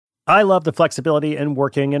I love the flexibility in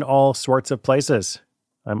working in all sorts of places.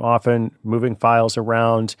 I'm often moving files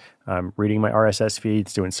around, reading my RSS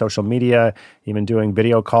feeds, doing social media, even doing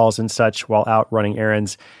video calls and such while out running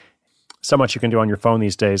errands. So much you can do on your phone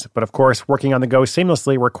these days. But of course, working on the go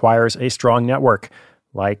seamlessly requires a strong network,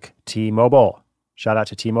 like T-Mobile. Shout out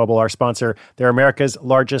to T-Mobile, our sponsor. They're America's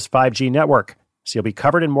largest 5G network, so you'll be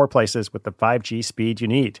covered in more places with the 5G speed you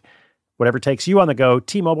need. Whatever takes you on the go,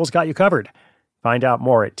 T-Mobile's got you covered. Find out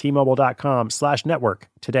more at T-Mobile.com/network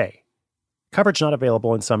today. Coverage not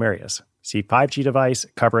available in some areas. See 5G device,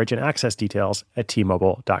 coverage, and access details at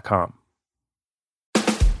T-Mobile.com.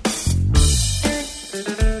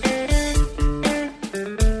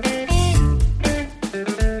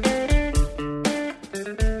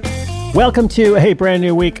 Welcome to a brand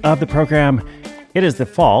new week of the program. It is the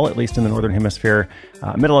fall, at least in the Northern Hemisphere,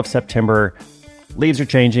 middle of September. Leaves are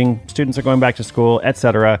changing, students are going back to school,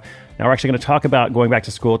 etc. Now, we're actually going to talk about going back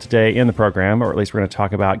to school today in the program, or at least we're going to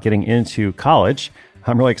talk about getting into college.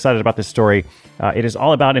 I'm really excited about this story. It is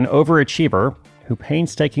all about an overachiever who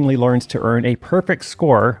painstakingly learns to earn a perfect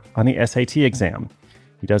score on the SAT exam.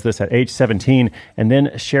 He does this at age 17 and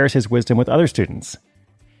then shares his wisdom with other students.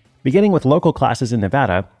 Beginning with local classes in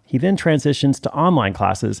Nevada, he then transitions to online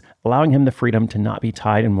classes, allowing him the freedom to not be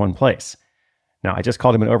tied in one place. Now, I just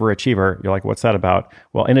called him an overachiever. You're like, what's that about?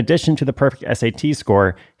 Well, in addition to the perfect SAT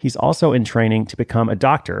score, he's also in training to become a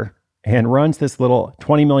doctor and runs this little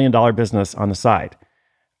 $20 million business on the side.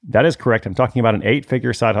 That is correct. I'm talking about an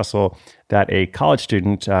 8-figure side hustle that a college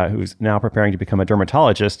student who's now preparing to become a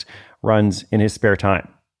dermatologist runs in his spare time.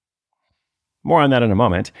 More on that in a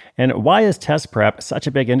moment. And why is test prep such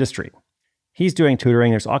a big industry? He's doing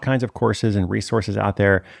tutoring. There's all kinds of courses and resources out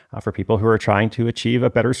there for people who are trying to achieve a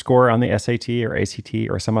better score on the SAT or ACT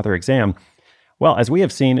or some other exam. Well, as we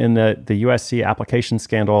have seen in the USC application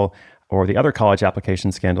scandal or the other college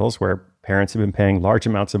application scandals where parents have been paying large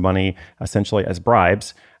amounts of money essentially as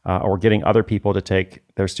bribes or getting other people to take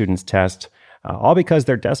their students' test, all because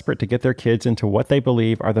they're desperate to get their kids into what they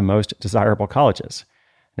believe are the most desirable colleges.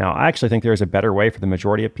 Now, I actually think there's a better way for the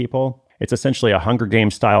majority of people. It's essentially a Hunger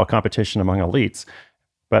Games style competition among elites.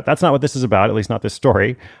 But that's not what this is about, at least not this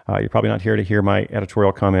story. You're probably not here to hear my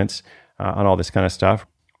editorial comments on all this kind of stuff.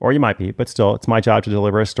 Or you might be, but still, it's my job to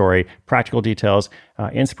deliver a story, practical details,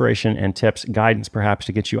 inspiration and tips, guidance perhaps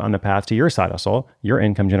to get you on the path to your side hustle, your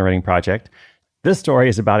income generating project. This story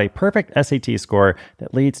is about a perfect SAT score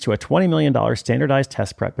that leads to a $20 million standardized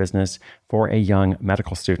test prep business for a young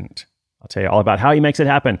medical student. I'll tell you all about how he makes it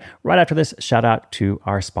happen right after this shout out to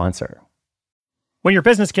our sponsor. When your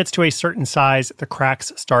business gets to a certain size, the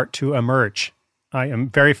cracks start to emerge. I am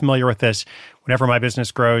very familiar with this. Whenever my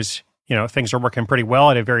business grows, things are working pretty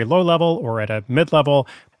well at a very low level or at a mid-level.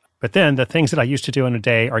 But then the things that I used to do in a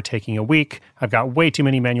day are taking a week. I've got way too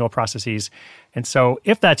many manual processes. And so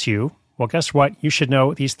if that's you, well, guess what? You should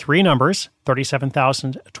know these 3 numbers,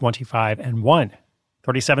 37,000, 25, and 1.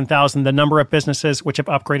 37,000, the number of businesses which have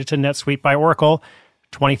upgraded to NetSuite by Oracle.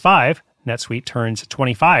 25, NetSuite turns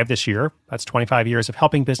 25 this year. That's 25 years of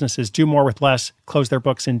helping businesses do more with less, close their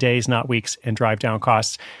books in days, not weeks, and drive down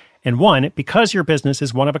costs. And 1, because your business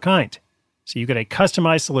is one of a kind. So you get a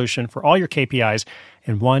customized solution for all your KPIs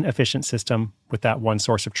in one efficient system with that one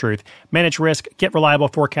source of truth. Manage risk, get reliable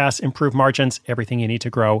forecasts, improve margins, everything you need to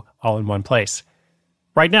grow all in one place.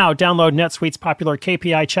 Right now, download NetSuite's popular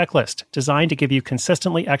KPI checklist, designed to give you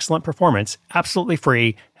consistently excellent performance, absolutely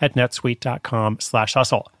free at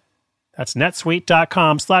netsuite.com/hustle. That's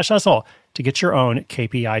netsuite.com/hustle to get your own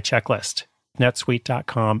KPI checklist.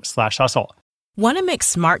 netsuite.com/hustle. Want to make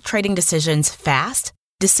smart trading decisions fast?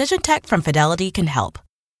 Decision Tech from Fidelity can help.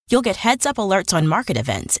 You'll get heads-up alerts on market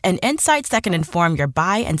events and insights that can inform your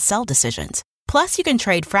buy and sell decisions. Plus, you can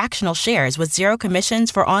trade fractional shares with zero commissions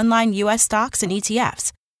for online U.S. stocks and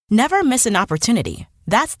ETFs. Never miss an opportunity.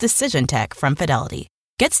 That's Decision Tech from Fidelity.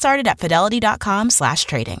 Get started at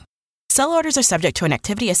fidelity.com/trading. Sell orders are subject to an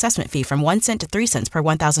activity assessment fee from 1 cent to 3 cents per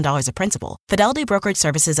 $1,000 of principal. Fidelity Brokerage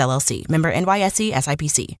Services, LLC. Member NYSE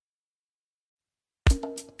SIPC.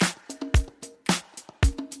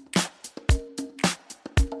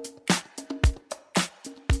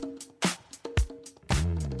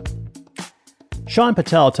 Sean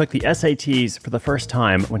Patel took the SATs for the first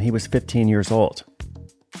time when he was 15 years old.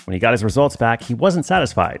 When he got his results back, he wasn't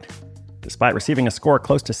satisfied. Despite receiving a score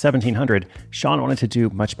close to 1,700, Sean wanted to do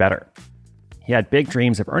much better. He had big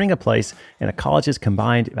dreams of earning a place in a college's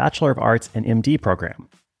combined Bachelor of Arts and MD program.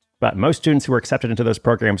 But most students who were accepted into those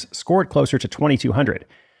programs scored closer to 2,200,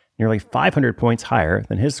 nearly 500 points higher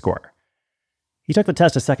than his score. He took the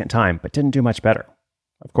test a second time, but didn't do much better.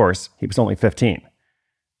 Of course, he was only 15.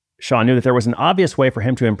 Sean knew that there was an obvious way for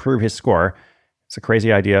him to improve his score. It's a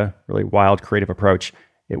crazy idea, really wild, creative approach.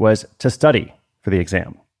 It was to study for the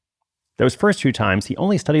exam. Those first 2 times, he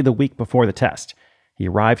only studied the week before the test. He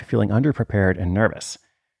arrived feeling underprepared and nervous.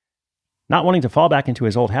 Not wanting to fall back into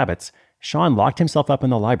his old habits, Sean locked himself up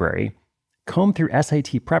in the library, combed through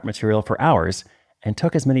SAT prep material for hours, and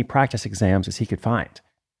took as many practice exams as he could find.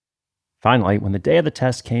 Finally, when the day of the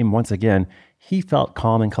test came once again, he felt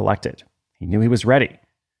calm and collected. He knew he was ready.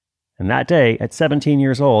 And that day, at 17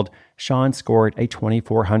 years old, Sean scored a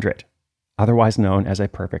 2400, otherwise known as a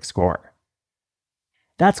perfect score.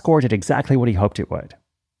 That score did exactly what he hoped it would.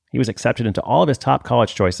 He was accepted into all of his top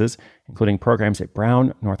college choices, including programs at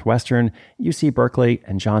Brown, Northwestern, UC Berkeley,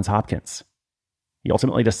 and Johns Hopkins. He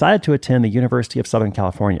ultimately decided to attend the University of Southern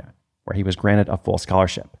California, where he was granted a full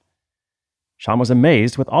scholarship. Sean was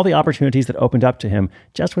amazed with all the opportunities that opened up to him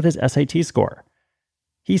just with his SAT score.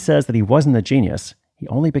 He says that he wasn't a genius, he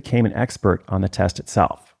only became an expert on the test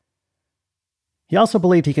itself. He also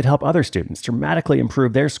believed he could help other students dramatically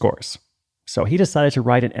improve their scores. So he decided to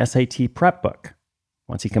write an SAT prep book.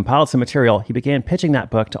 Once he compiled some material, he began pitching that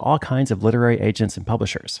book to all kinds of literary agents and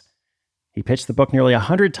publishers. He pitched the book nearly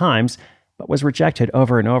 100 times, but was rejected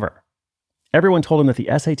over and over. Everyone told him that the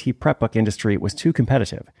SAT prep book industry was too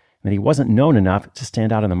competitive and that he wasn't known enough to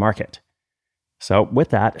stand out in the market. So with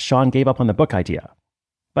that, Sean gave up on the book idea.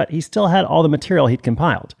 But he still had all the material he'd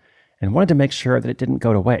compiled and wanted to make sure that it didn't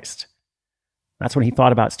go to waste. That's when he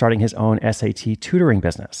thought about starting his own SAT tutoring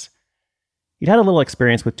business. He'd had a little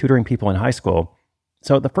experience with tutoring people in high school,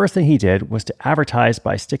 so the first thing he did was to advertise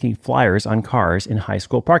by sticking flyers on cars in high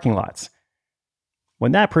school parking lots.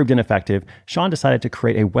 When that proved ineffective, Sean decided to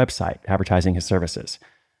create a website advertising his services,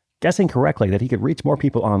 guessing correctly that he could reach more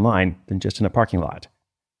people online than just in a parking lot.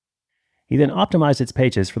 He then optimized its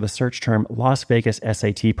pages for the search term Las Vegas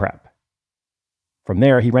SAT Prep. From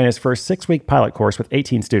there, he ran his first 6-week pilot course with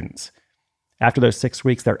 18 students. After those 6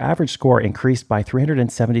 weeks, their average score increased by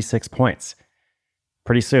 376 points.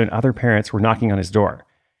 Pretty soon, other parents were knocking on his door.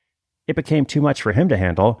 It became too much for him to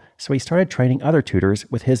handle, so he started training other tutors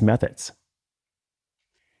with his methods.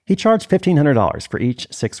 He charged $1,500 for each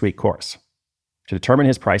 6-week course. To determine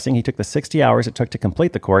his pricing, he took the 60 hours it took to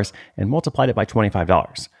complete the course and multiplied it by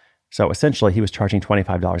 $25. So essentially, he was charging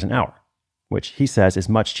 $25 an hour, which he says is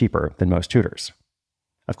much cheaper than most tutors.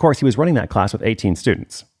 Of course, he was running that class with 18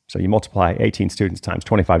 students. So you multiply 18 students times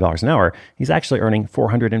 $25 an hour, he's actually earning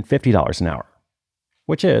 $450 an hour,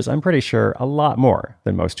 which is, I'm pretty sure, a lot more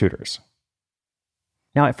than most tutors.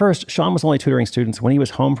 Now, at first, Sean was only tutoring students when he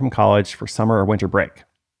was home from college for summer or winter break.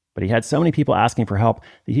 But he had so many people asking for help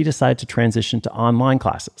that he decided to transition to online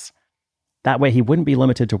classes. That way, he wouldn't be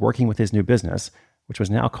limited to working with his new business, which was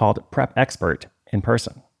now called Prep Expert, in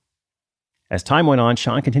person. As time went on,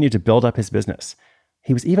 Sean continued to build up his business.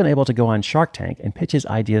 He was even able to go on Shark Tank and pitch his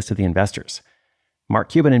ideas to the investors. Mark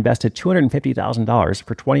Cuban invested $250,000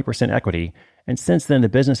 for 20% equity, and since then, the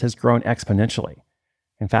business has grown exponentially.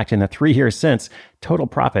 In fact, in the 3 years since, total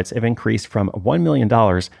profits have increased from $1 million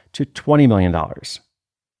to $20 million.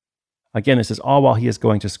 Again, this is all while he is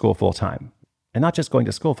going to school full-time. And not just going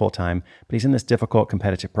to school full-time, but he's in this difficult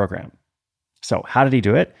competitive program. So how did he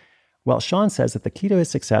do it? Well, Sean says that the key to his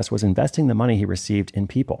success was investing the money he received in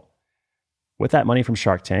people. With that money from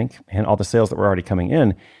Shark Tank and all the sales that were already coming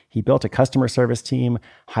in, he built a customer service team,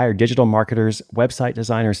 hired digital marketers, website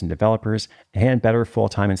designers and developers, and better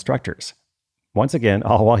full-time instructors. Once again,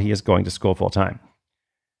 all while he is going to school full-time.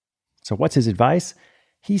 So what's his advice?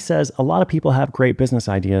 He says a lot of people have great business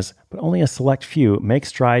ideas, but only a select few make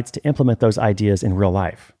strides to implement those ideas in real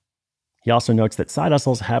life. He also notes that side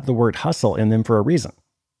hustles have the word hustle in them for a reason.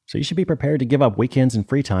 So you should be prepared to give up weekends and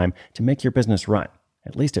free time to make your business run,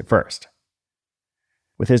 at least at first.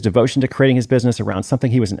 With his devotion to creating his business around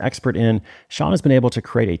something he was an expert in, Sean has been able to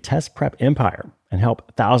create a test prep empire and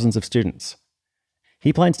help thousands of students.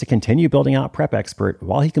 He plans to continue building out Prep Expert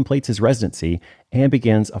while he completes his residency and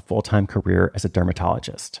begins a full-time career as a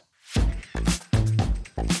dermatologist.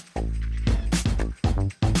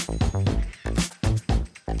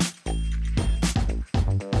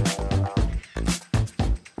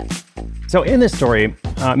 So in this story,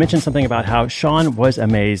 I mentioned something about how Sean was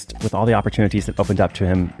amazed with all the opportunities that opened up to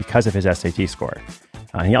him because of his SAT score.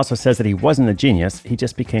 He also says that he wasn't a genius, he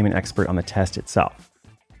just became an expert on the test itself.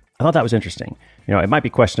 I thought that was interesting. It might be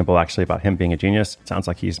questionable actually about him being a genius. It sounds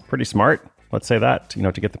like he's pretty smart, let's say that,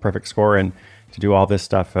 to get the perfect score and to do all this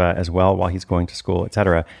stuff as well while he's going to school,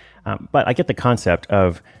 etc. But I get the concept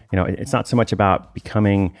of, it's not so much about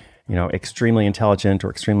becoming, extremely intelligent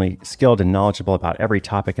or extremely skilled and knowledgeable about every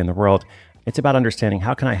topic in the world. It's about understanding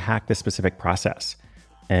how can I hack this specific process.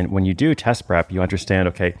 And when you do test prep, you understand,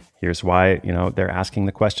 okay, here's why, they're asking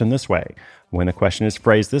the question this way. When the question is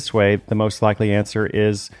phrased this way, the most likely answer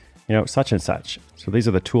is, such and such. So these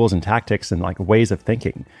are the tools and tactics and like ways of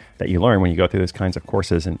thinking that you learn when you go through those kinds of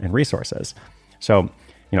courses and resources. So,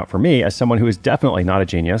 for me, as someone who is definitely not a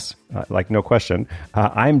genius, no question,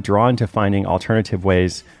 I'm drawn to finding alternative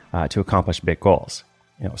ways to accomplish big goals.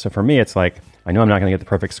 So for me, it's like, I know I'm not going to get the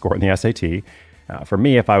perfect score in the SAT. For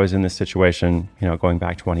me, if I was in this situation, going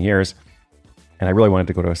back 20 years, and I really wanted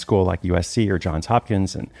to go to a school like USC or Johns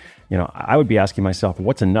Hopkins, and, I would be asking myself,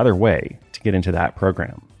 what's another way to get into that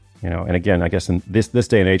program? And again, I guess in this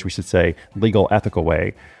day and age, we should say legal, ethical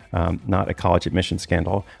way, not a college admission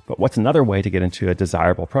scandal. But what's another way to get into a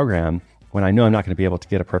desirable program when I know I'm not going to be able to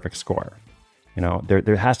get a perfect score?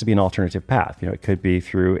 There has to be an alternative path. It could be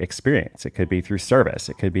through experience. It could be through service.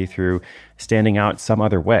 It could be through standing out some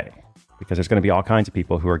other way, because there's going to be all kinds of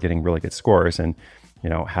people who are getting really good scores and,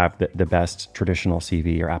 have the best traditional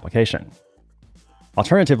CV or application.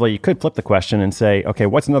 Alternatively, you could flip the question and say, okay,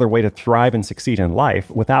 what's another way to thrive and succeed in life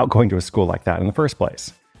without going to a school like that in the first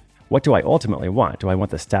place? What do I ultimately want? Do I want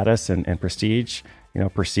the status and prestige,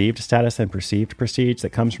 perceived status and perceived prestige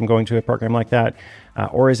that comes from going to a program like that?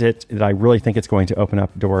 Or is it that I really think it's going to open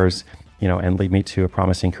up doors, and lead me to a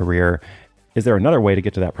promising career? Is there another way to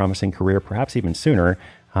get to that promising career, perhaps even sooner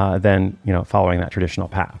than, following that traditional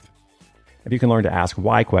path? If you can learn to ask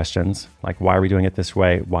why questions, like why are we doing it this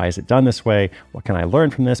way? Why is it done this way? What can I learn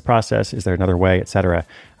from this process? Is there another way, etc.?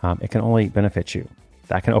 It can only benefit you.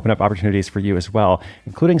 That can open up opportunities for you as well,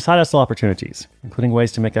 including side hustle opportunities, including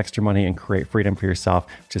ways to make extra money and create freedom for yourself,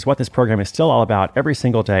 which is what this program is still all about every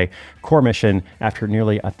single day, core mission after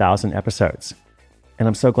nearly 1,000 episodes. And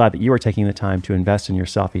I'm so glad that you are taking the time to invest in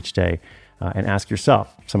yourself each day and ask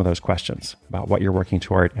yourself some of those questions about what you're working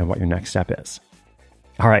toward and what your next step is.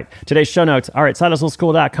 All right, today's show notes are at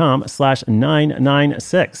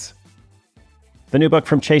sidehustleschool.com/996. The new book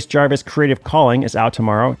from Chase Jarvis, Creative Calling, is out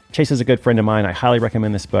tomorrow. Chase is a good friend of mine. I highly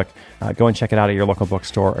recommend this book. Go and check it out at your local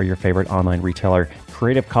bookstore or your favorite online retailer.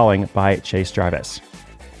 Creative Calling by Chase Jarvis.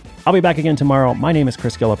 I'll be back again tomorrow. My name is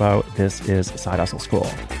Chris Guillebeau. This is Side Hustle School.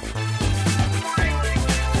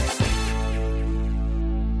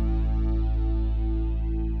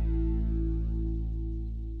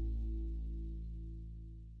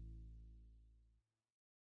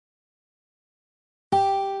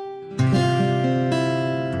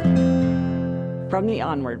 From the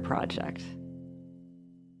Onward Project.